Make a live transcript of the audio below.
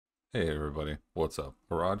Hey everybody, what's up?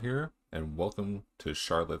 Horaud here, and welcome to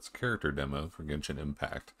Charlotte's character demo for Genshin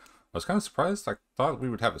Impact. I was kind of surprised. I thought we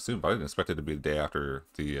would have it soon, but I didn't expect it to be the day after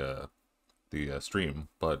the stream.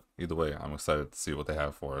 But either way, I'm excited to see what they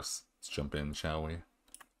have for us. Let's jump in, shall we?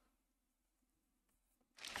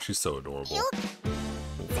 She's so adorable.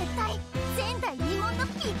 絶対前代未聞の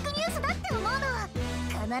ビッグニュースだって思うの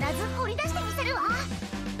必ず掘り出してみせるわ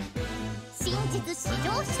真実至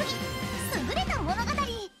上主義優れた物語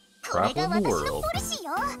これが私のポリシー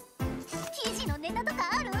よ記事のネタとか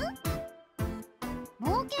ある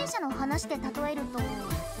冒険者の話で例えると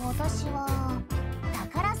私は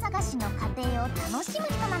宝探しの過程を楽しむ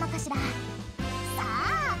人なのかしらさ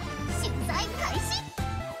あ取材開始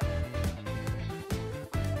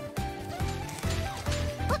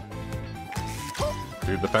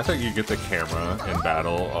Dude, the fact that you get the camera in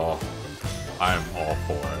battle, oh, I am all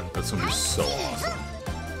for it. That's gonna be so awesome.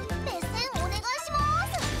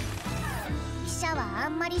 記者はあ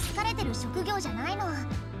んまり好かれてる職業じゃないの。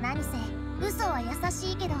何せ嘘は優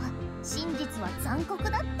しいけど真実は残酷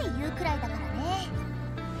だっていうくらいだからね。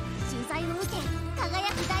取材を受け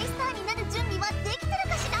輝く大スターになる準備はできてる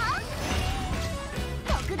かしら？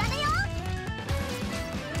特ダネよ。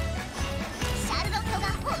シャルロットが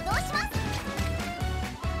補導します。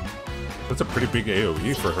 That's a pretty big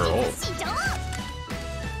AoE for her ult.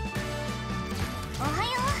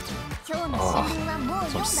 Oh,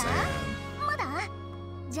 that's what I'm saying.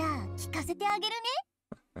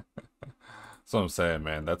 That's what I'm saying,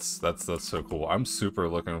 man. That's so cool. I'm super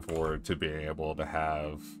looking forward to being able to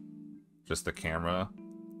have just the camera,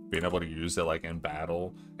 being able to use it like in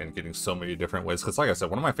battle and getting so many different ways. Because like I said,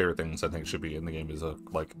 one of my favorite things I think should be in the game is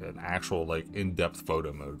like an actual like in-depth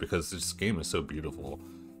photo mode, because this game is so beautiful.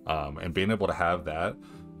 And being able to have that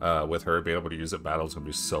with her, being able to use it in battle is going to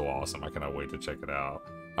be so awesome. I cannot wait to check it out.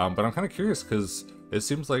 But I'm kind of curious because it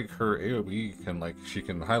seems like her AoE can, like, she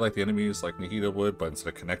can highlight the enemies like Nahida would, but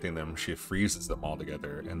instead of connecting them, she freezes them all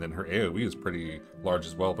together. And then her AoE is pretty large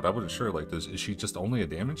as well, but I wasn't sure, like, is she just only a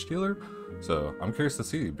damage dealer? So I'm curious to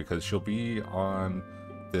see, because she'll be on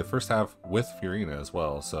the first half with Fiorina as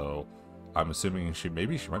well. So I'm assuming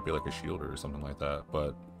maybe she might be like a shielder or something like that,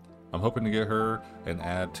 but I'm hoping to get her and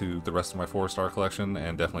add to the rest of my 4-star collection,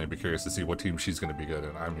 and definitely be curious to see what team she's going to be good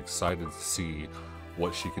in. I'm excited to see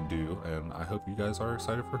what she can do, and I hope you guys are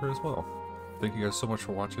excited for her as well. Thank you guys so much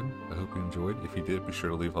for watching. I hope you enjoyed. If you did, be sure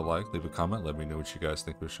to leave a like, leave a comment, let me know what you guys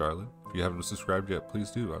think of Charlotte. If you haven't subscribed yet, please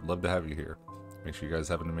do. I'd love to have you here. Make sure you guys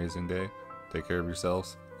have an amazing day. Take care of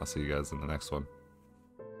yourselves. I'll see you guys in the next one.